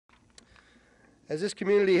As this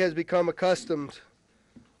community has become accustomed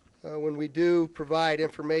when we do provide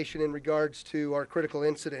information in regards to our critical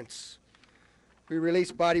incidents, we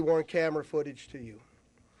release body-worn camera footage to you.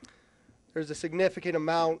 There's a significant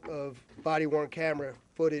amount of body-worn camera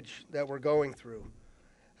footage that we're going through.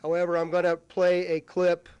 However, I'm going to play a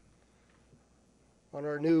clip on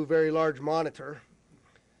our new very large monitor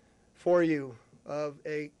for you of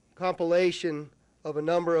a compilation of a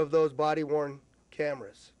number of those body-worn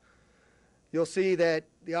cameras. You'll see that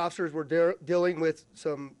the officers were dealing with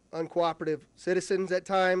some uncooperative citizens at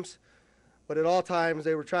times, but at all times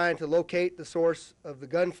they were trying to locate the source of the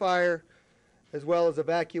gunfire as well as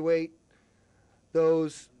evacuate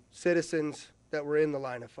those citizens that were in the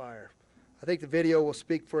line of fire. I think the video will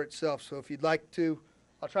speak for itself, so if you'd like to,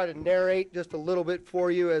 I'll try to narrate just a little bit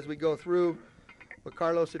for you as we go through. But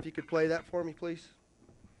Carlos, if you could play that for me, please.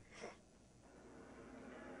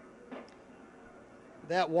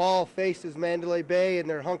 That wall faces Mandalay Bay, and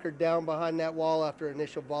they're hunkered down behind that wall after an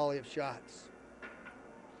initial volley of shots.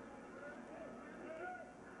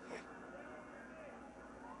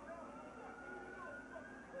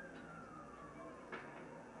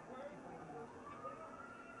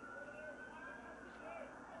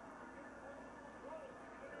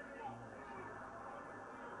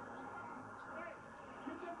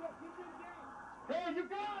 Hey, you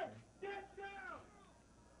guys! Get down!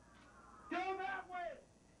 Go that way!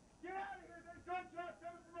 Get out of here! There's gunshots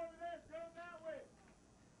coming from over there! Go that way!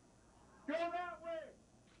 Go that way!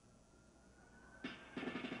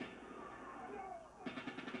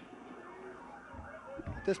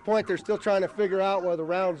 At this point, they're still trying to figure out where the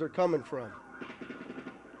rounds are coming from.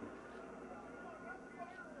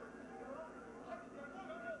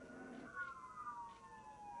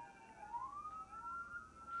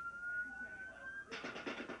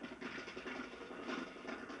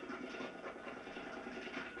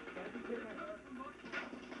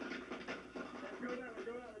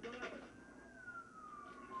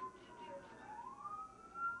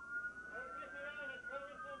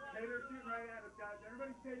 Hey, they're shooting right at us, guys.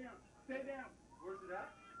 Everybody stay down. Stay down. Where's it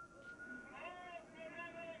at?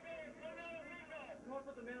 Come up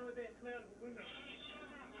with the Mandalay Bay and clear out the window.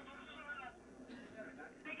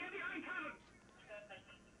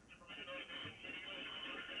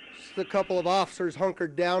 Just a couple of officers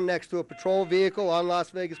hunkered down next to a patrol vehicle on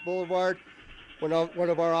Las Vegas Boulevard when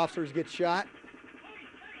one of our officers gets shot.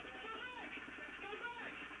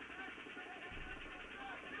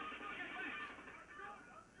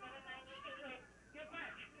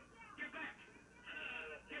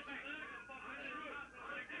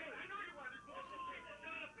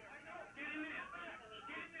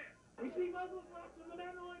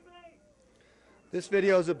 This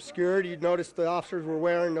video is obscured. You'd notice the officers were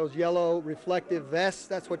wearing those yellow reflective vests.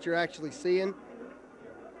 That's what you're actually seeing.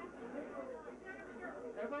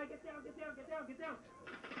 Everybody get down, get down, get down, get down.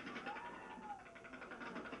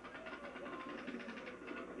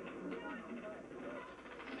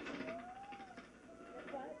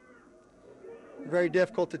 Very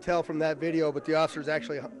difficult to tell from that video, but the officer's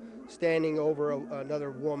actually standing over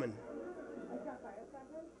another woman.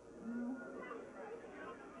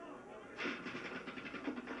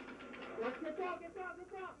 Get down, get down,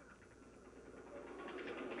 get down.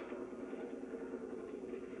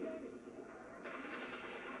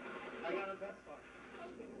 I got a vest on.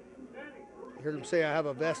 You heard him say, "I have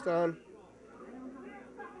a vest on."